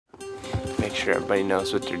sure everybody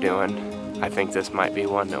knows what they're doing. I think this might be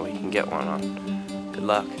one that we can get one on. Good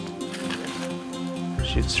luck.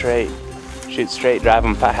 Shoot straight. Shoot straight, drive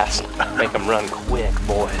them fast. Make them run quick,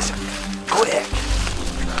 boys. Quick!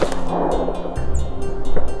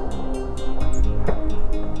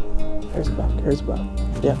 Here's a buck, here's a buck.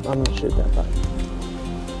 Yeah, I'm gonna shoot that buck.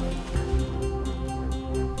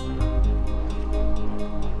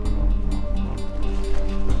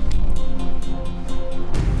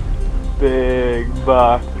 Big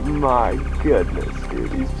buck, my goodness,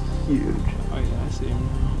 dude, he's huge. Oh yeah, I see him now.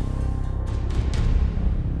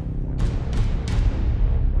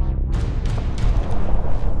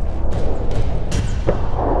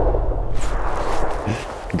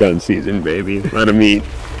 Gun season, baby. Let him eat.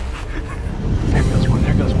 There goes one,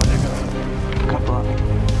 there goes one, there goes one. A couple of them.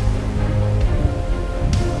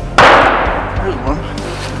 There's one.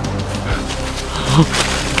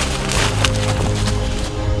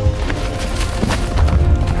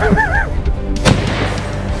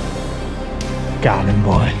 Got him,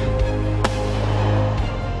 boy.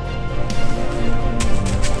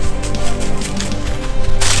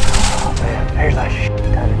 Oh man, there's a shit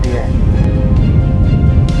ton of deer.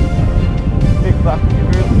 Big buck in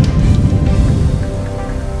your group.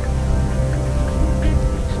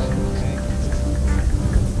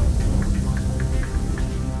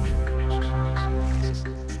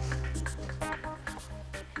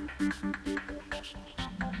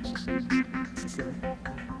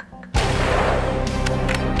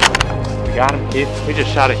 We got him, Keith. We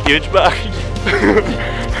just shot a huge buck. Good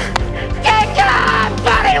job,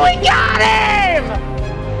 buddy! We got him!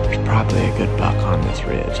 There's probably a good buck on this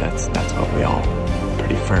ridge. That's what we all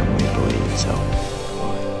pretty firmly believe, so.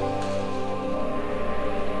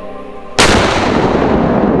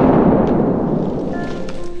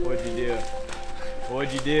 What'd you do?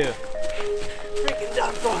 What'd you do? Freaking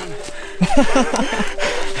dumped on him.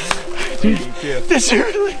 Dude, This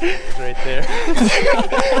really it's right there.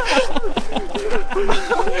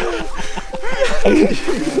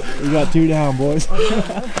 We got 2 down, boys.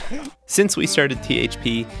 Since we started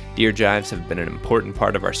THP, deer drives have been an important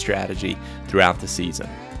part of our strategy throughout the season.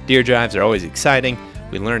 Deer drives are always exciting,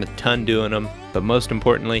 we learn a ton doing them, but most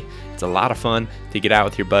importantly, it's a lot of fun to get out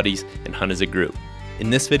with your buddies and hunt as a group.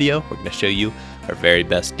 In this video, we're going to show you our very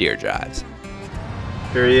best deer drives.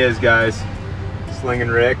 Here he is, guys. Slinging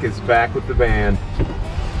Rick is back with the band.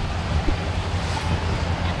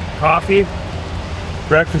 Coffee,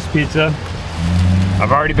 breakfast pizza.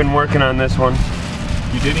 I've already been working on this one.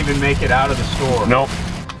 You didn't even make it out of the store. Nope.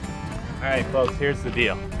 Alright folks, here's the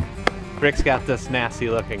deal. Rick's got this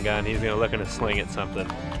nasty looking gun. He's gonna look to sling at something.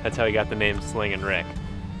 That's how he got the name Slingin' Rick.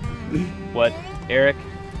 What Eric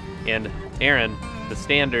and Aaron, the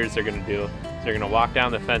standers, are gonna do is they're gonna walk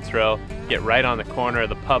down the fence row, get right on the corner of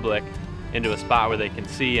the public into a spot where they can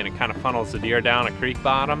see, and it kind of funnels the deer down a creek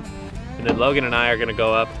bottom. And then Logan and I are gonna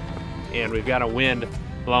go up, and we've got a wind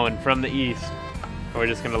blowing from the east. And we're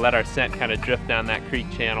just gonna let our scent kind of drift down that creek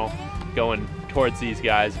channel, going towards these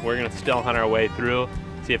guys. We're gonna still hunt our way through,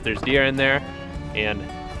 see if there's deer in there, and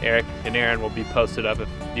Eric and Aaron will be posted up if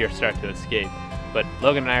deer start to escape. But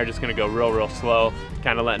Logan and I are just gonna go real slow,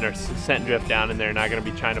 kind of letting our scent drift down in there, not gonna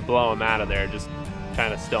be trying to blow them out of there, just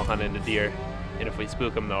trying to still hunt into deer. And if we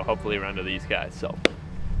spook them, they'll hopefully run to these guys, so.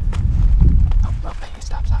 Oh, hey,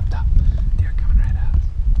 stop. Deer coming right at us.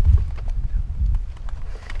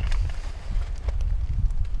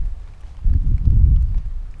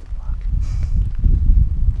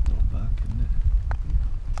 Little buck, isn't it?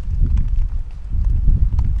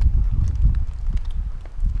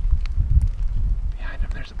 Behind him,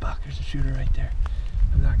 there's a buck. There's a shooter right there.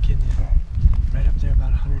 I'm not kidding you. Right up there,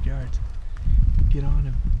 about 100 yards. Get on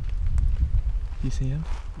him. You see him?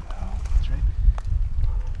 No. That's right.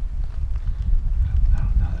 I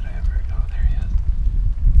don't know that I ever. Oh, there he is.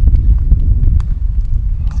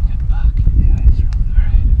 He's a good buck. Yeah, he's really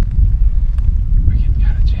alright. We're getting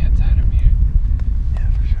kind of chance at him here. Yeah,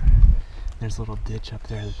 for sure. There's a little ditch up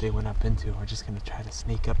there that they went up into. We're just going to try to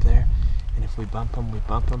sneak up there. And if we bump them, we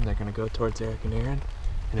bump them. They're going to go towards Eric and Aaron.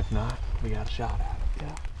 And if not, we got a shot at them.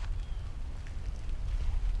 Yeah.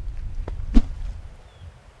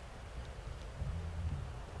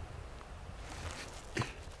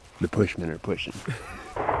 The pushmen are pushing.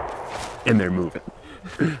 And they're moving.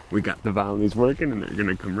 We got the volleys working, and they're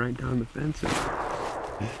gonna come right down the fence.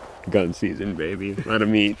 Gun season, baby. Let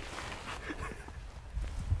them eat.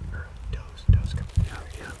 Toes, come.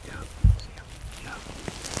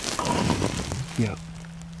 Yeah. Yep.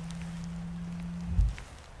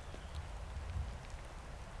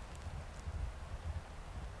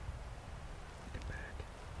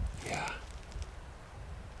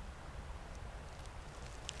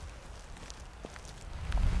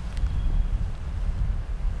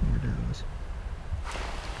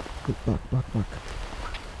 Quick buck.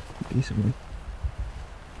 Decent one.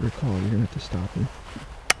 For a call, you're gonna have to stop him.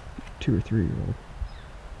 2 or 3-year-old.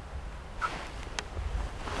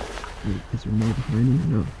 Is there more behind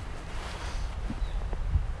him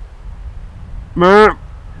or no?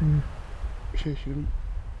 Should I shoot him?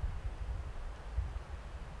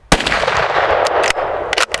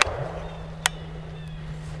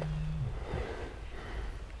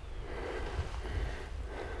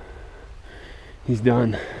 He's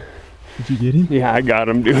done. Did you get him? Yeah, I got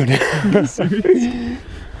him, dude. Are you serious?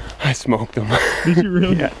 I smoked him. Did you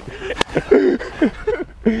really? Yeah.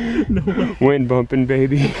 No way. Wind bumping,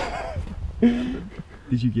 baby. Did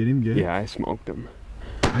you get him good? Yeah, I smoked him.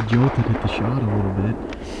 I jolted at the shot a little bit.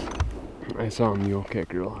 I saw him mule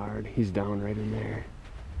kick real hard. He's down right in there.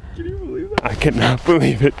 Can you believe that? I cannot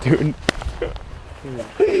believe it, dude.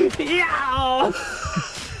 Yeah!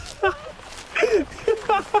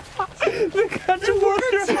 The country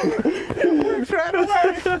works right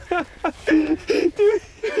away. Dude.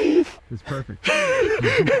 It's perfect.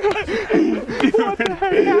 What the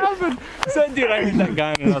heck happened? So, dude, I heard that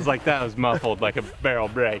gun and I was like, that was muffled like a barrel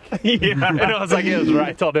break. Yeah. And I was like, it was right.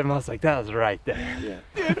 I told him, I was like, that was right there.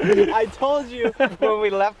 Yeah. Dude, I told you when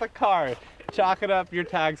we left the car, chalk it up, your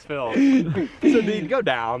tag's filled. So, dude, go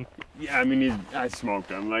down. Yeah, I mean, I smoked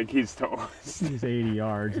him. Like, he's toast. He's 80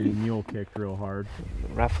 yards and he mule kicked real hard.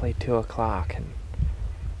 Roughly 2 o'clock, and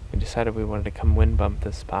we decided we wanted to come wind bump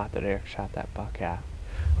this spot that Eric shot that buck at.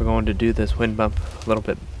 We're going to do this wind bump a little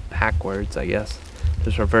bit backwards, I guess.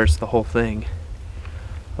 Just reverse the whole thing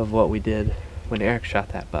of what we did when Eric shot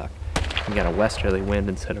that buck. We got a westerly wind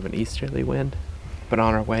instead of an easterly wind. But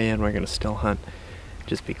on our way in, we're going to still hunt,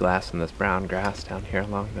 just be glassing this brown grass down here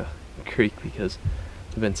along the creek because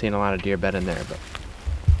we've been seeing a lot of deer bed in there, but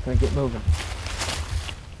we're going to get moving.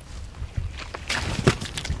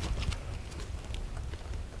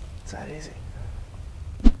 It's that easy.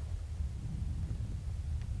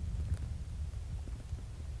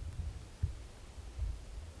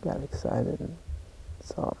 Got excited and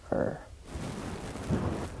saw her.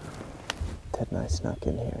 Ted and I snuck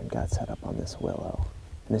in here and got set up on this willow.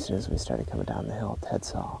 And as soon as we started coming down the hill, Ted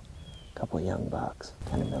saw a couple of young bucks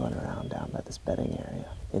kind of milling around down by this bedding area.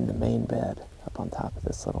 In the main bed, up on top of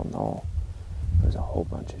this little knoll, there was a whole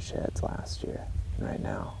bunch of sheds last year. And right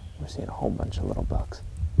now, we're seeing a whole bunch of little bucks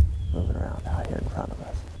moving around out here in front of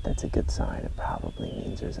us. That's a good sign. It probably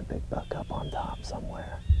means there's a big buck up on top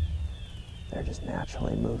somewhere. They're just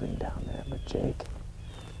naturally moving down there, but Jake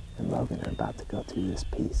and Logan are about to go through this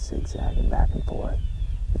piece, zigzagging back and forth,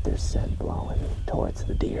 with their scent blowing towards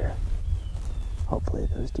the deer. Hopefully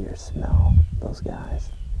those deer smell those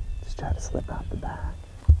guys. Just try to slip out the back.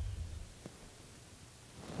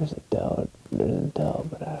 There's a doe,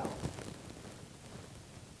 but I don't.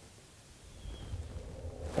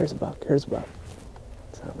 Here's a buck. Let's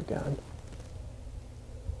have a gun.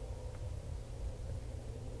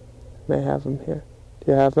 May have him here.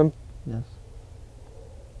 Do you have him? Yes.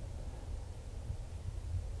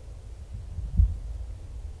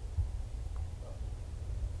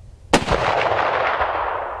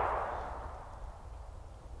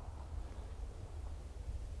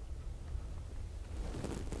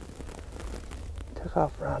 Took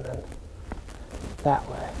off running that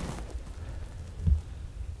way.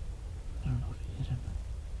 I don't know if he hit him.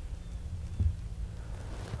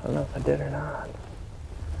 I don't know if I did or not.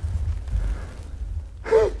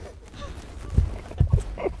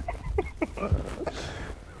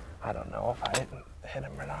 I don't know if I hit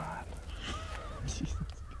him or not.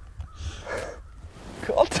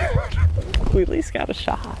 Cool, dude. We at least got a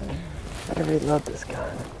shot. Gotta reload this gun.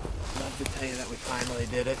 Love to tell you that we finally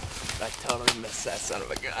did it. I totally missed that son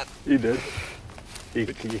of a gun. You did. You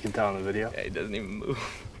can tell in the video. Yeah, he doesn't even move.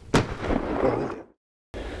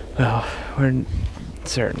 Well, we're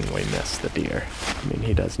certain we missed the deer. I mean,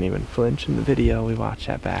 he doesn't even flinch in the video. We watch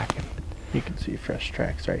that back, and You can see fresh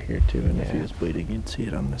tracks right here too, and if he was bleeding, you'd see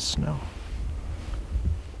it on the snow.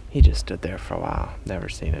 he just stood there for a while. Never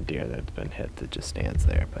seen a deer that's been hit that just stands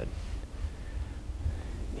there, but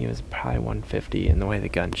he was probably 150, and the way the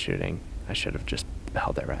gun's shooting, I should have just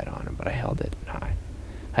held it right on him, but I held it high.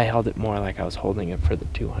 I held it more like I was holding it for the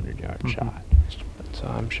 200-yard shot. So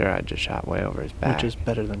I'm sure I just shot way over his back. Which is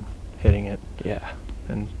better than hitting it Yeah.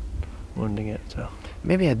 and wounding it, so.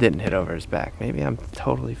 Maybe I didn't hit over his back. Maybe I'm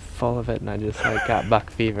totally full of it and I just like got buck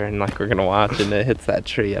fever and like we're gonna watch and it hits that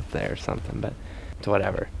tree up there or something, but it's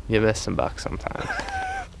whatever. You miss some bucks sometimes.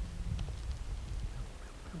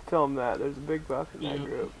 Film that. There's a big buck in that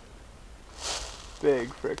group. Big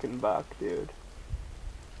frickin' buck, dude.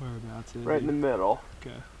 Whereabouts is Right in the middle.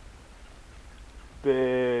 Okay.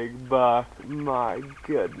 big buck. My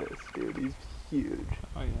goodness, dude, he's huge.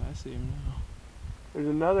 Oh yeah, I see him now. There's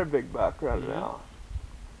another big buck running out.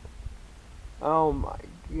 Oh my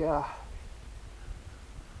god.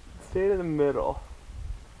 Stay to the middle.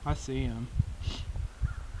 I see him.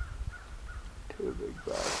 Two big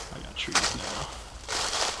bucks. I got trees now.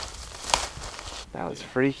 That was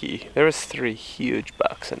freaky. There was 3 huge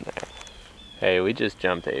bucks in there. Hey, we just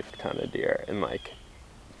jumped a ton of deer and like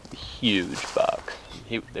huge bucks.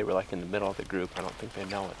 They were like in the middle of the group. I don't think they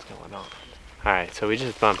know what's going on. Alright, so we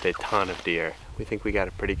just bumped a ton of deer. We think we got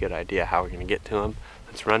a pretty good idea how we're gonna get to them.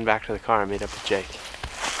 Let's run back to the car and meet up with Jake.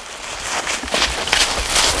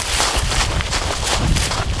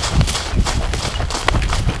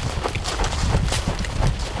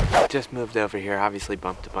 Just moved over here, obviously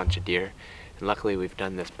bumped a bunch of deer, and luckily we've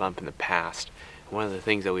done this bump in the past. And one of the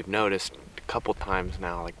things that we've noticed a couple times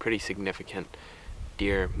now, like pretty significant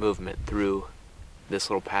deer movement through this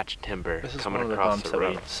little patch of timber This is coming one of the across bumps the that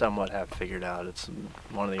road. we somewhat have figured out. It's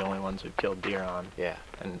one of the only ones we've killed deer on. Yeah.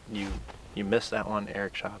 And you missed that one,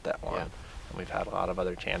 Eric shot that one. Yeah. And we've had a lot of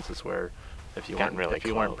other chances where if you Gotten really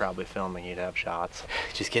weren't close. probably filming, you'd have shots.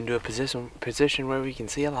 Just get into a position where we can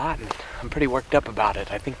see a lot, and I'm pretty worked up about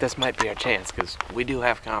it. I think this might be our chance, because we do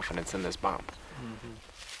have confidence in this bump.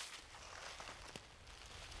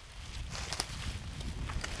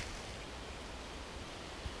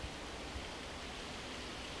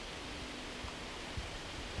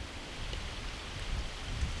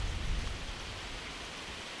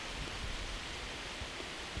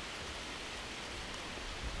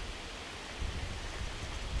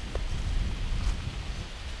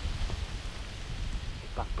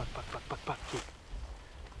 Buck.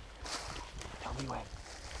 Tell me when.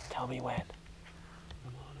 Tell me when.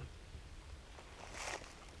 I'm on it.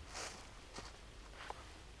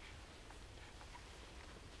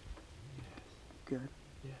 Good.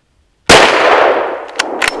 Yeah.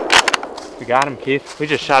 We got him, Keith. We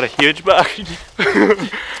just shot a huge buck. I'm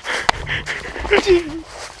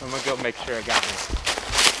gonna go make sure I got him.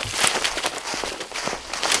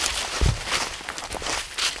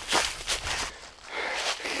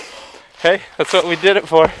 Hey, that's what we did it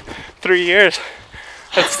for. 3 years.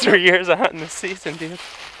 That's 3 years of hunting this season, dude.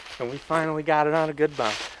 And we finally got it on a good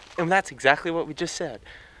bump. And that's exactly what we just said.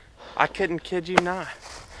 I couldn't kid you not.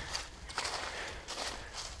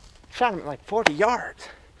 Shot him at like 40 yards.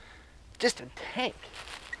 Just a tank.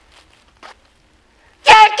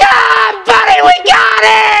 Jacob, buddy, we got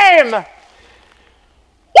him!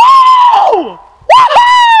 Woo!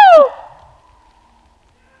 Woohoo!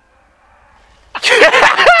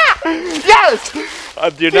 Yes!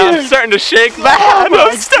 Dude, now I'm starting to shake back. Oh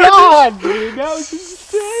my god, dude, that was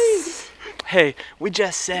insane. Hey, we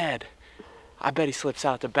just said, I bet he slips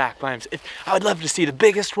out the back by himself. I would love to see the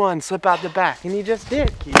biggest one slip out the back, and he just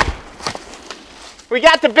did, Keith. We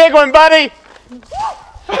got the big one, buddy!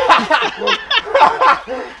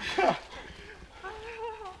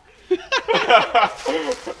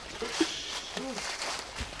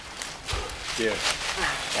 Dude.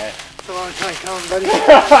 Hey. It's a long time coming, buddy.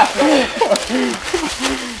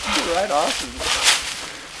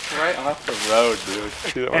 Right off the road,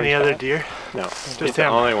 dude. Any other deer? No, Just he's the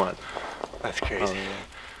him. only one. That's crazy.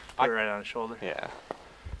 Put it right on his shoulder. Yeah.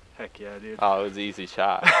 Heck yeah, dude. Oh, it was an easy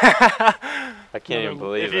shot. I can't even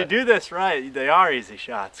believe If it. you do this right, they are easy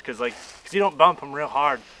shots, cause you don't bump them real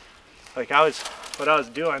hard. Like what I was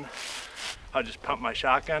doing, I would just pump my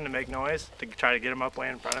shotgun to make noise to try to get him up way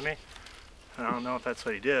in front of me. And I don't know if that's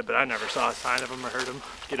what he did, but I never saw a sign of him or heard him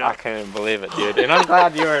get I up. can't even believe it, dude. And I'm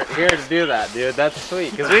glad you were here to do that, dude. That's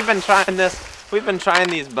sweet. Because we've been trying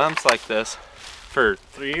these bumps like this for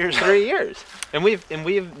 3 years. 3 years. And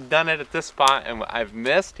we've done it at this spot, and I've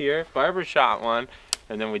missed here. Barbara shot one,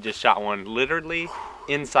 and then we just shot one literally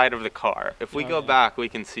inside of the car. If we go back, we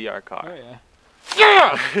can see our car. Oh yeah.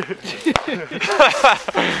 Yeah!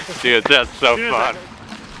 Dude, that's so fun.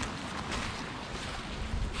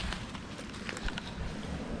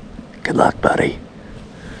 Good luck, buddy.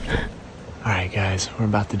 Alright guys, we're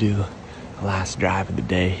about to do the last drive of the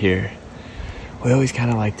day here. We always kind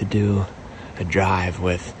of like to do a drive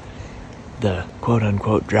with the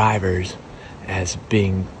quote-unquote drivers as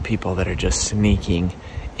being people that are just sneaking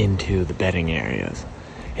into the bedding areas.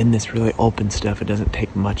 In this really open stuff, it doesn't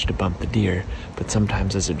take much to bump the deer, but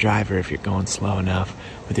sometimes as a driver, if you're going slow enough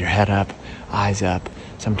with your head up, eyes up,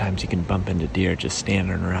 sometimes you can bump into deer just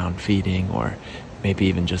standing around feeding or maybe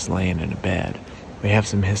even just laying in a bed. We have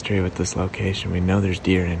some history with this location. We know there's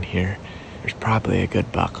deer in here. There's probably a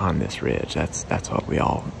good buck on this ridge. That's what we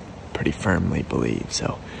all pretty firmly believe.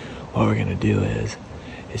 So what we're gonna do is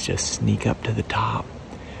just sneak up to the top,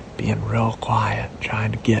 being real quiet,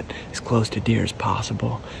 trying to get as close to deer as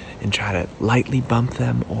possible and try to lightly bump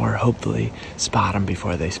them or hopefully spot them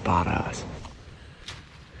before they spot us.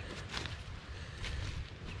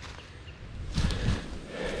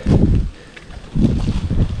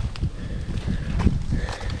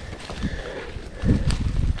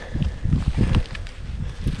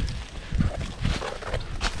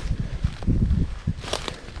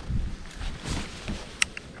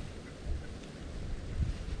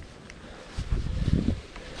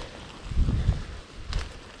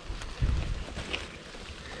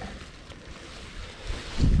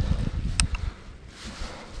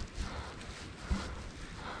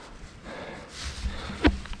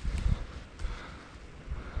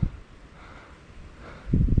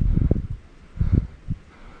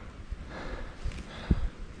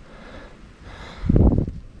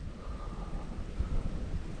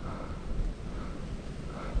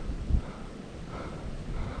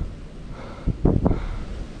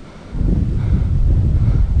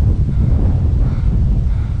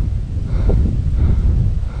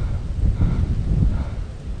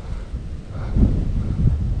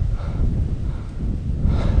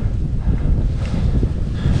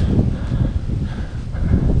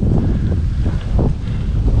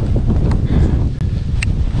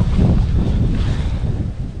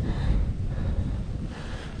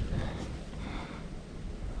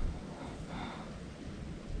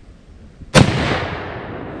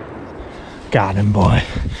 Got him, boy.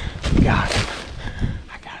 Got him.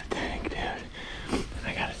 I got a tank, dude.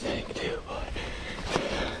 I got a tank too, boy.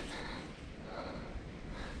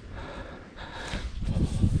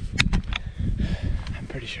 I'm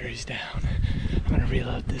pretty sure he's down. I'm gonna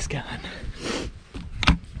reload this gun.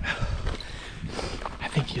 I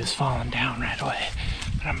think he was falling down right away,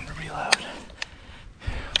 but I'm gonna reload.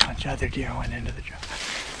 A bunch of other deer went into the drive.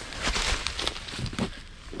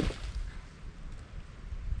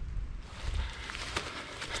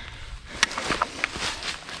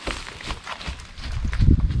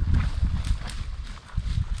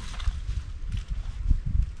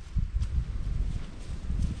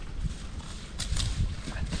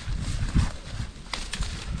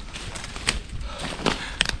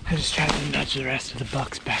 I just tried to nudge the rest of the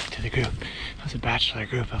bucks back to the group. It was a bachelor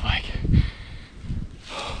group of like,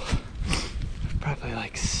 probably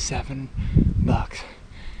like 7 bucks.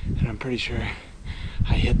 And I'm pretty sure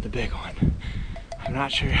I hit the big one. I'm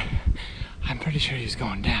not sure, I'm pretty sure he was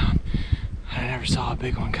going down. I never saw a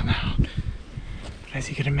big one come out. But as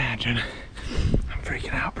you can imagine, I'm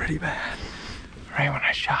freaking out pretty bad. Right when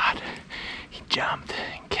I shot, he jumped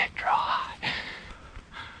and kicked real high.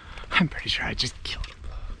 I'm pretty sure I just killed him.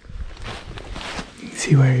 You can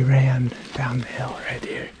see where he ran down the hill right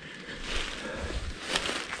here.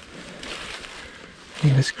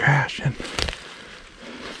 He was crashing.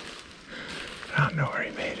 I don't know where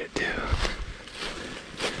he made it to.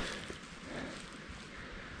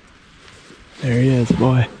 There he is,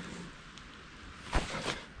 boy.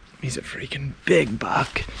 He's a freaking big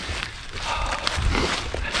buck. I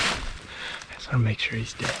just want to make sure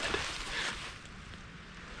he's dead.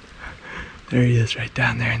 There he is, right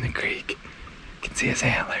down there in the creek. You can see his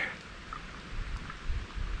antler.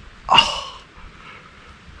 Oh.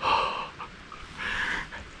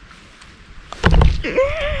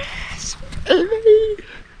 Yes, baby.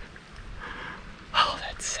 Oh,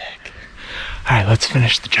 that's sick. All right, let's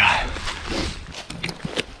finish the drive.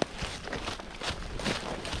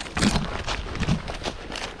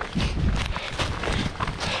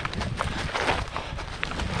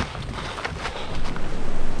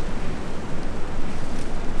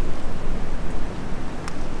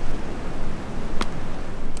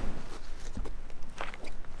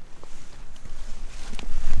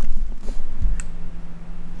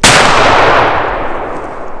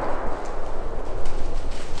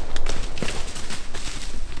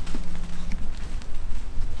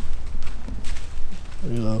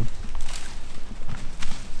 Reload.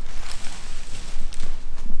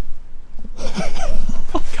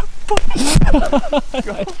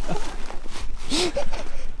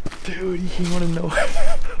 Dude, you want to know?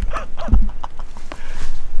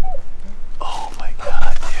 Oh my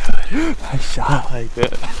god, dude. I shot like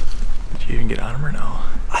that. Did you even get on him or no?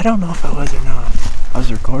 I don't know if I was or not. I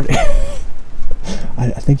was recording. I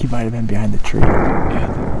think you might have been behind the tree. Yeah,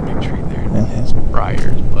 the big tree there. It has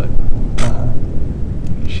briars, but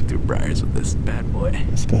she threw briars with this bad boy.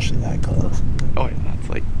 Especially that close. Oh yeah, that's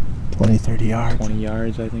like 20, 30 yards. 20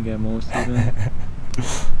 yards, I think, at most even.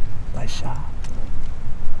 Nice shot.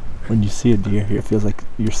 When you see a deer here, it feels like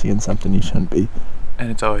you're seeing something you shouldn't be. And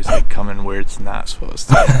it's always like coming where it's not supposed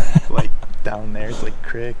to. Like down there, it's like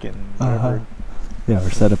crick and whatever. Yeah, we're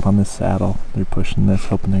set up on this saddle. They're pushing this,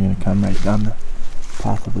 hoping they're gonna come right down the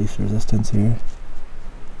path of least resistance here.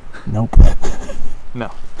 Nope. No.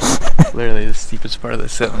 Literally the steepest part of the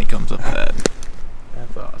hill only comes up that.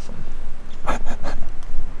 That's awesome. I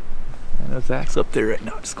know Zach's up there right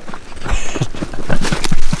now. Just go.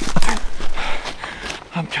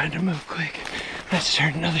 I'm trying to move quick. Let's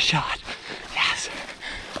turn another shot. Yes.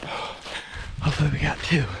 Hopefully we got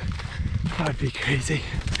 2. That would be crazy.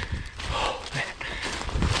 Oh man,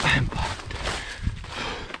 I'm pumped.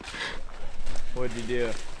 What'd you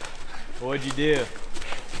do? What'd you do?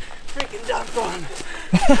 Freaking ducked one.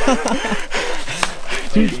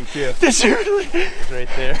 Dude, This early. it's right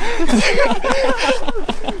there.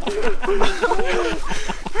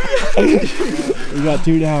 We got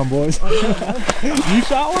 2 down, boys. You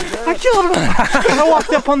shot one? I killed one. I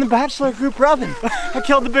walked up on the bachelor group rubbing. I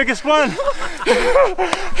killed the biggest one.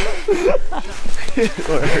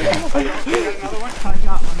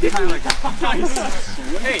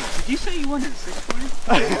 Hey, did you say you wanted 6 points?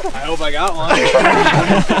 I hope I got one.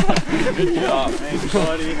 Good job, thanks,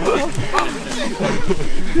 buddy.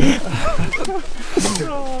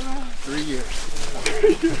 3 years.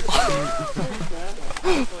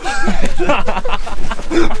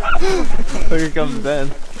 Here comes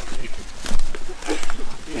Ben.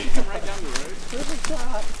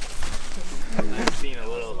 I've seen a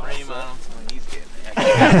little frame on him when he's getting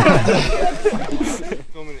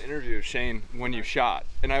Filming an interview of Shane when you shot,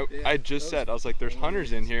 and I just said, I was like, there's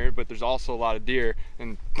hunters in here, but there's also a lot of deer,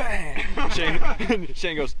 and bang!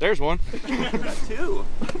 Shane goes, there's one. Two.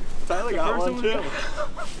 Tyler got one too.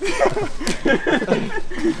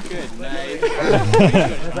 Good night.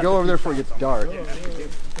 Go over there before it gets dark. Does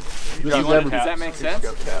that make sense?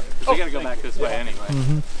 We gotta go back this way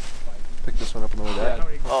anyway. Pick this one up on the way back.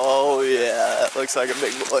 Oh yeah, that looks like a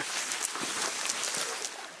big boy.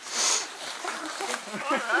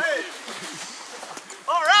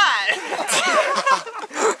 All right.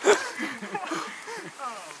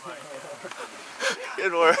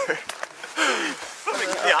 Good work.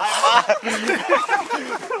 Yeah, high five.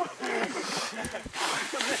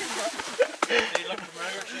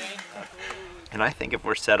 And I think if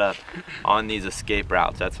we're set up on these escape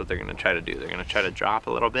routes, that's what they're gonna try to do. They're gonna try to drop a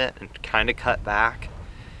little bit and kind of cut back.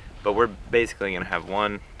 But we're basically gonna have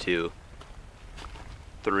 1, 2,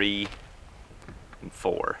 3, and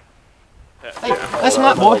 4. That's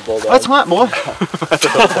not boy. That's not boy. That's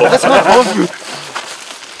not boy.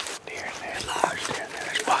 Deer in there, large deer in there.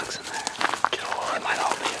 There's bucks in there. They might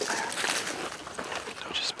all be in there. So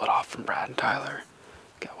we just split off from Brad and Tyler.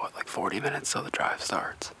 Got what, like 40 minutes till the drive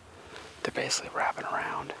starts. They're basically wrapping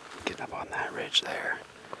around, getting up on that ridge there.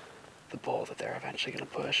 The bull that they're eventually gonna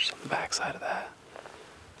push on the backside of that.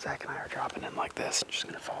 Zach and I are dropping in like this, just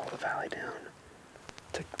gonna follow the valley down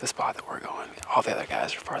to the spot that we're going. All the other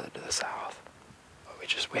guys are farther to the south. But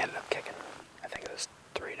we ended up kicking, I think it was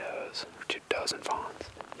 3 does, or 2 does and fawns.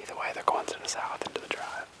 Either way, they're going to the south into the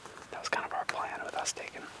drive. That was kind of our plan with us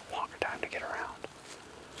taking a longer time to get around.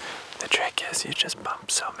 The trick is you just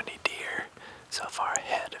bump so many deer so far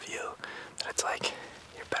ahead of you that it's like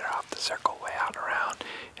you're better off to circle way out around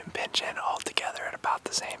and pinch in all together at about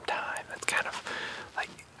the same time. That's kind of like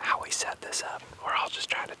how we set this up. We're all just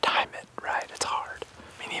trying to time it right. It's hard.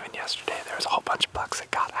 I mean, even yesterday there was a whole bunch of bucks that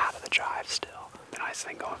got out of the drive still. The nice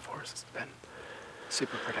thing going for us, it's been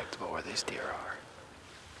super predictable where these deer are.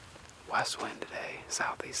 West wind today,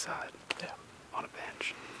 southeast side, on a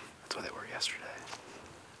bench. That's where they were yesterday.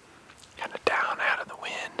 Kind of down out of the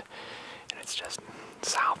wind, and it's just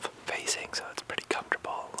south facing, so it's pretty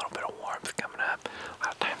comfortable. A little bit of warmth coming up. A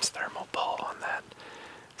lot of times thermal pull on that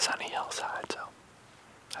sunny hillside, so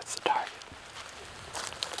that's the target.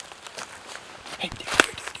 Hey, deer,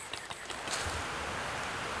 deer, deer, deer, deer,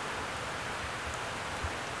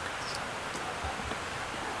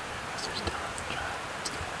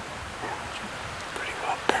 deer. Pretty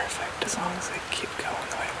well perfect as long as they keep going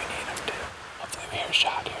the way we need them to. Hopefully we hear a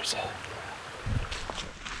shot here soon.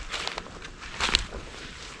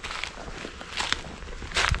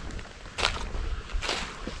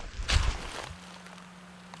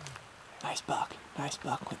 Nice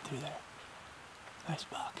buck went through there. Nice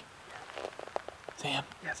buck. Sam?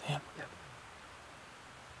 Yep. Sam? Yep.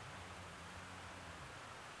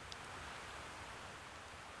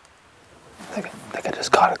 I think I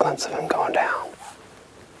just caught a glimpse of him going down.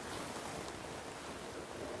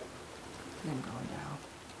 Him going down.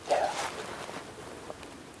 Yeah.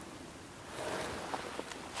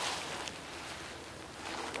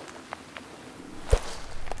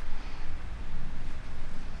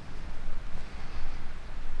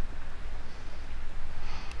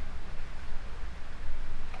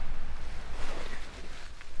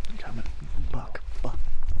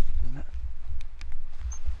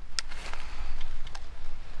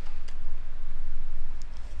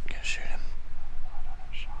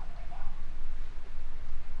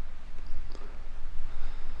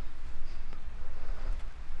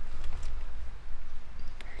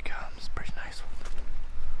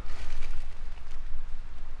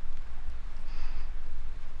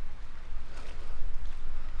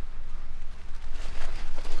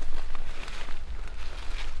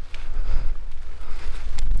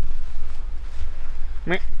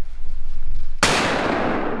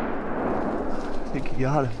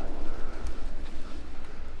 got him.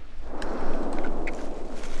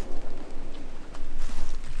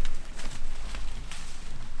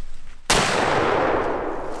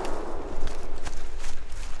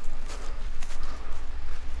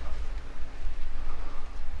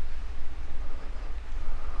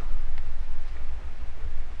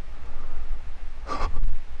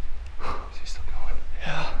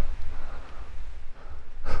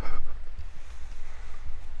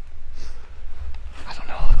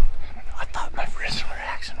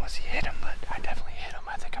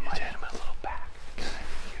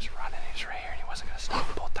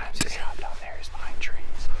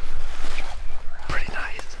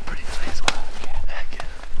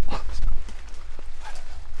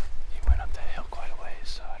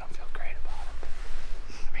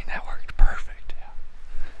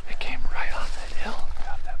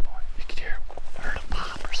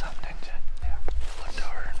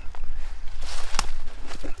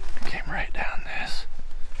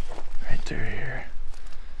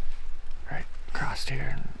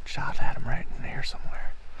 Here and shot at him right in here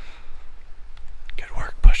somewhere. Good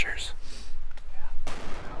work, pushers. Yeah,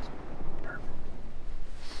 that was perfect.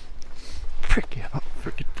 Freaking, I'm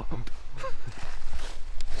freaking pumped.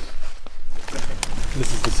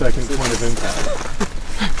 This is the second point of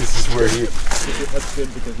impact. This is where he... That's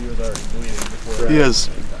good because he was already bleeding before. He has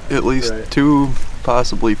at least 2,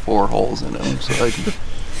 possibly 4 holes in him, so I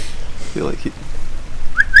feel like he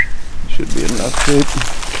should be in enough shape.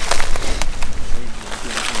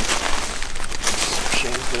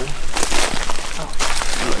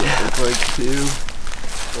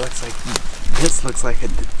 This looks like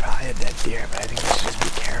probably a dead deer, but I think we should just be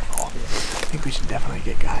careful. I think we should definitely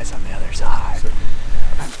get guys on the other side.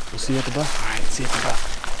 We'll see you at the buff. Alright, see you at the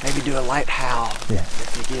buff. Maybe do a light howl. Yeah.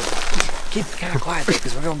 If you keep it kind of quiet there,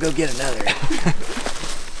 because we're going to go get another.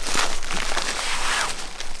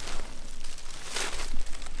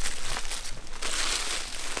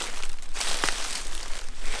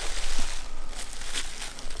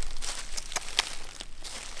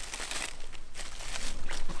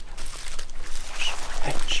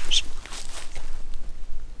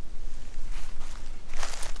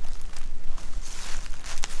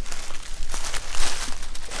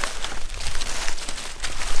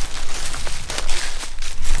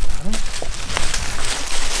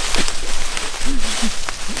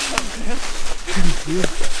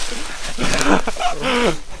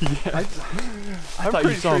 I thought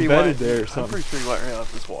you saw him bedded there or something. I'm pretty sure he went right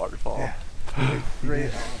off this waterfall. Yeah.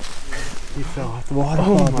 Right He fell off the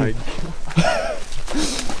waterfall. Oh my god.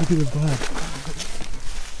 Look at the bud.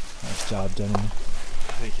 Nice job, gentlemen.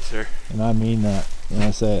 Thank you, sir. And I mean that when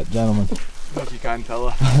I say it, gentlemen. Thank you, kind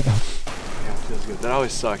fella. Yeah, it feels good. That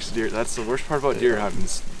always sucks, deer. That's the worst part about deer hunting,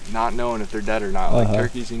 is not knowing if they're dead or not. Like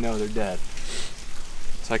turkeys, you know they're dead.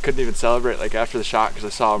 So I couldn't even celebrate like after the shot because I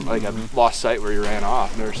saw him, like I lost sight where he ran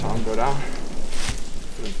off. Never saw him go down.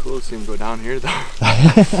 It would be cool to see him go down here though.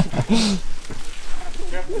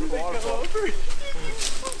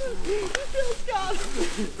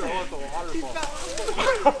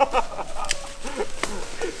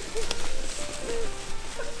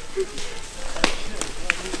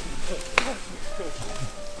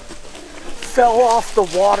 Fell off the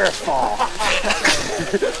waterfall.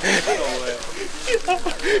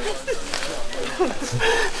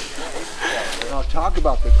 Now talk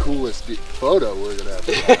about the coolest photo we're gonna have.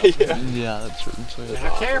 Yeah, that's true.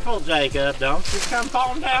 Now careful, Jacob. Don't just come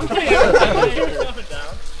falling down too.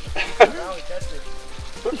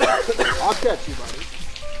 I'll catch you, buddy.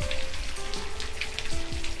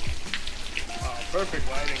 Perfect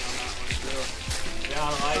lighting on that one too. Yeah,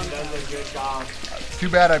 the lighting does a good job. Too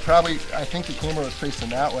bad I think the camera was facing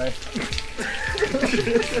that way.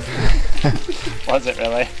 Was it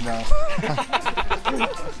really? No.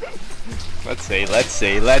 Let's see.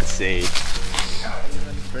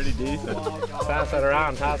 Pretty decent. Pass that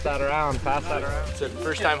around, pass that around, pass that around. It's the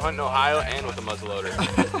first time hunting Ohio and with a muzzleloader.